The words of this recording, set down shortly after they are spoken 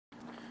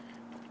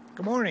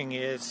Good morning.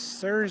 It's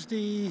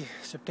Thursday,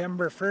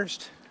 September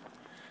 1st.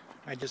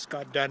 I just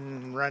got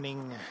done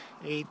running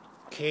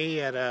 8K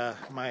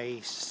at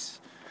my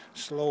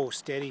slow,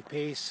 steady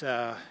pace.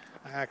 I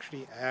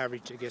actually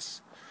averaged, I guess,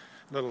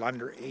 a little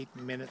under 8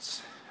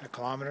 minutes a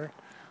kilometer,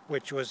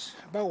 which was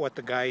about what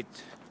the guide,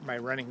 my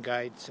running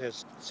guide,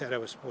 said I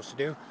was supposed to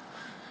do.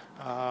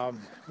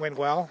 Went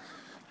well.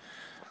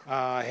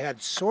 I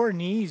had sore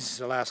knees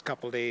the last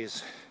couple of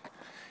days.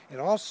 It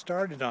all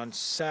started on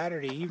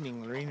Saturday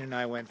evening. Lorene and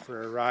I went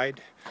for a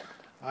ride.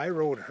 I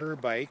rode her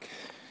bike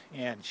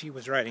and she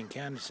was riding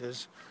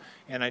Candace's,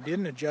 and I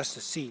didn't adjust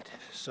the seat,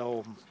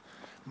 so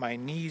my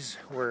knees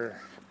were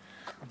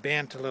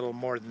bent a little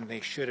more than they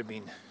should have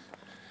been.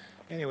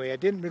 Anyway, I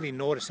didn't really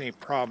notice any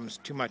problems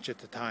too much at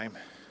the time.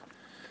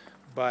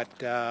 But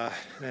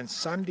then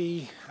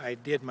Sunday I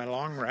did my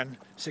long run,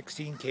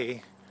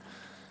 16K.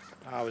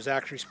 I was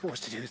actually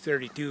supposed to do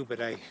 32,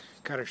 but I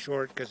cut it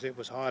short because it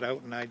was hot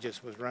out and I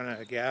just was running out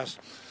of gas.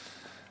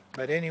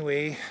 But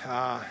anyway,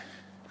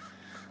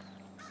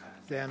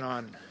 then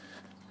on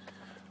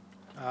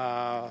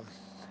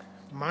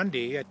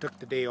Monday I took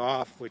the day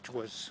off, which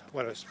was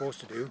what I was supposed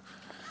to do.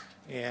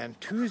 And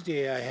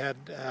Tuesday I had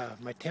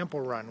my tempo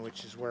run,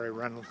 which is where I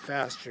run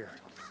faster,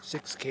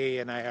 6K,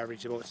 and I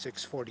averaged about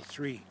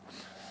 6:43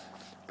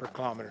 per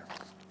kilometer.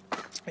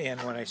 And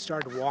when I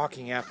started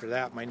walking after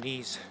that, my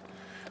knees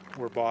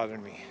were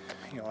bothering me.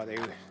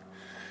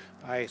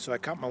 So I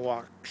cut my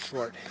walk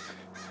short.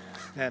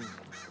 Then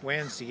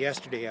Wednesday,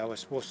 yesterday, I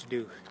was supposed to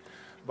do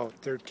about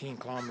 13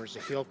 kilometers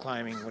of hill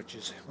climbing, which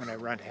is when I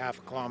run half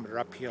a kilometer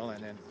uphill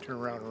and then turn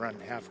around and run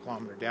half a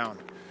kilometer down.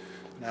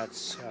 And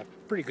that's a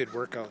pretty good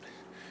workout.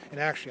 And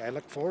actually, I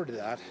look forward to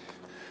that,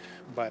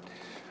 but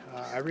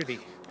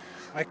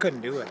I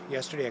couldn't do it.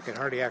 Yesterday, I could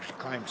hardly actually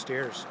climb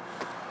stairs.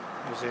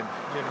 My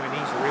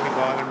knees were really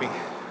bothering me.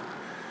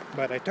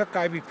 But I took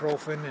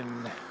ibuprofen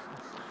and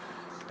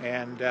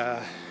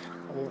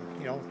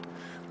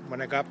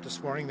when I got up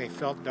this morning, they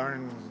felt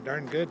darn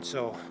good.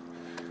 So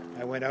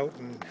I went out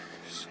and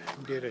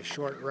did a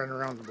short run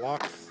around the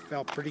block.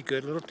 Felt pretty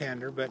good, a little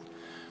tender, but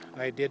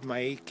I did my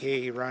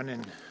 8K run,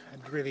 and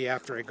really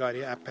after I got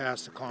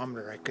past the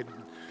kilometer,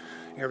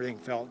 everything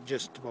felt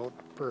just about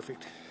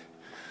perfect.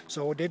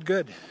 So it did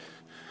good.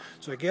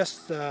 So I guess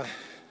the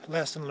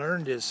lesson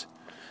learned is,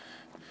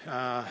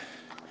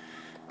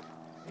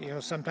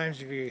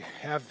 sometimes if you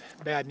have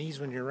bad knees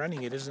when you're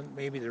running, it isn't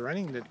maybe the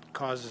running that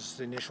causes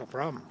the initial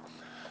problem.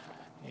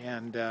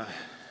 And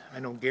I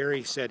know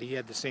Gary said he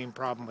had the same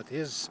problem with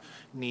his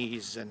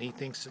knees, and he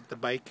thinks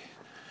that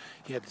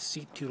he had the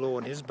seat too low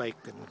on his bike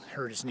and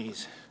hurt his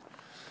knees.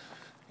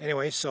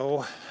 Anyway,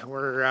 so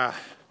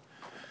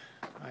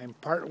I'm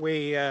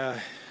partway,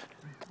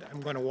 I'm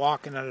going to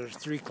walk another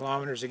 3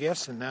 kilometers, I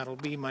guess, and that'll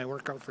be my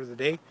workout for the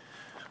day.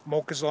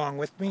 Mocha's along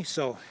with me,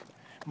 so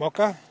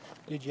Mocha,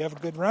 did you have a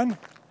good run?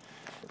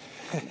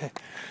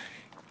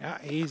 Yeah,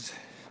 he's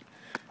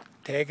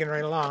tagging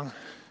right along.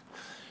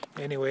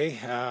 Anyway,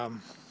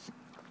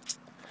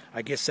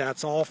 I guess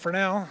that's all for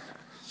now.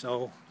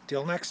 So,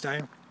 till next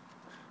time.